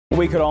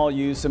We could all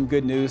use some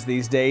good news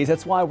these days.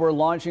 That's why we're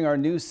launching our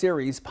new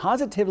series,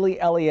 Positively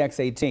LEX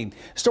 18.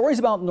 Stories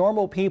about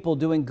normal people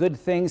doing good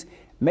things,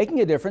 making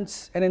a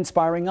difference, and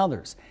inspiring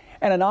others.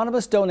 An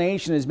anonymous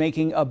donation is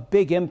making a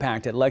big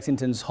impact at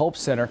Lexington's Hope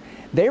Center.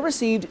 They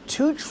received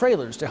 2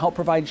 trailers to help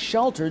provide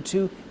shelter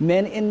to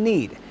men in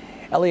need.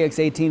 LEX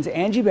 18's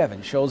Angie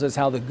Bevan shows us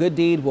how the good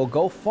deed will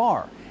go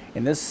far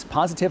in this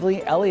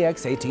Positively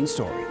LEX 18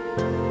 story.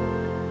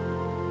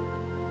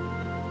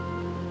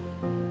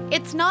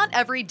 It's not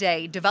every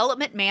day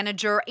Development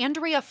Manager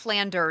Andrea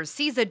Flanders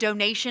sees a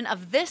donation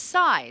of this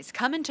size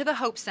come into the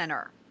Hope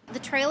Center. The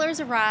trailers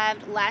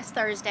arrived last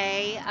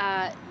Thursday,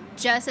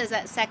 just as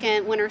that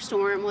second winter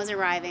storm was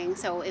arriving,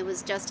 so it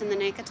was just in the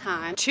nick of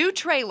time. 2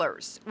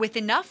 trailers with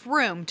enough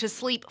room to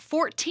sleep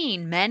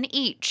 14 men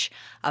each,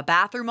 a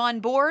bathroom on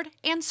board,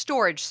 and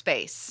storage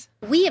space.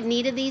 We have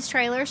needed these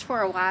trailers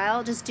for a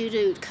while just due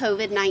to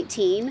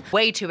COVID-19.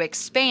 Way to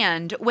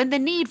expand when the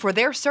need for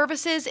their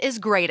services is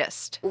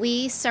greatest.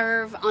 We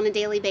serve on a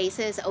daily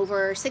basis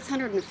over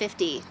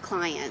 650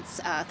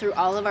 clients through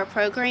all of our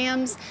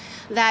programs.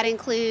 That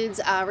includes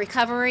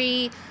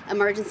recovery,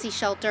 emergency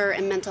shelter,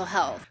 and mental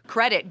health.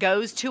 Credit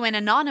goes to an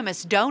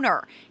anonymous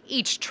donor.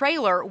 Each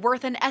trailer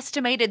worth an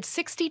estimated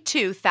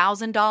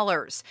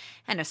 $62,000.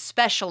 An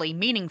especially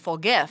meaningful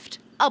gift.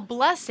 A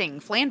blessing,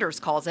 Flanders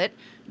calls it,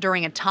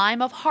 during a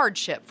time of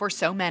hardship for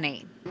so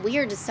many. We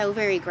are just so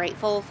very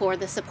grateful for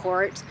the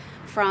support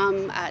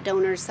from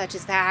donors such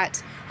as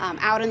that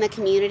out in the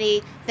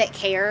community that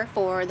care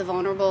for the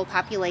vulnerable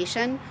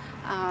population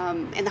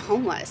and the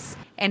homeless.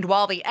 And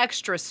while the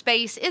extra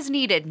space is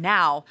needed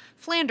now,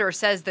 Flanders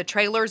says the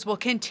trailers will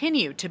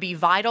continue to be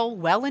vital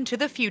well into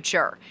the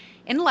future.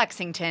 In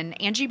Lexington,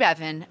 Angie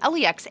Bevan,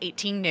 LEX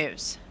 18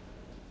 News.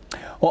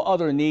 Well,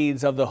 other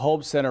needs of the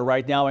Hope Center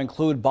right now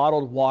include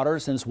bottled water,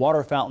 since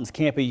water fountains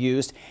can't be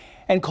used,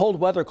 and cold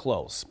weather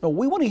clothes. But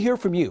we want to hear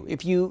from you.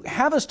 If you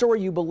have a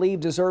story you believe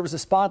deserves a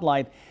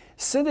spotlight,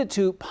 send it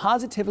to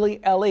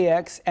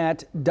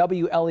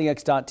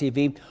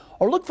positivelylex@wlex.tv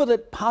or look for the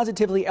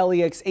Positively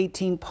LEX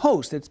 18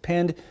 post that's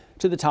pinned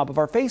to the top of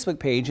our Facebook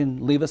page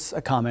and leave us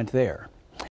a comment there.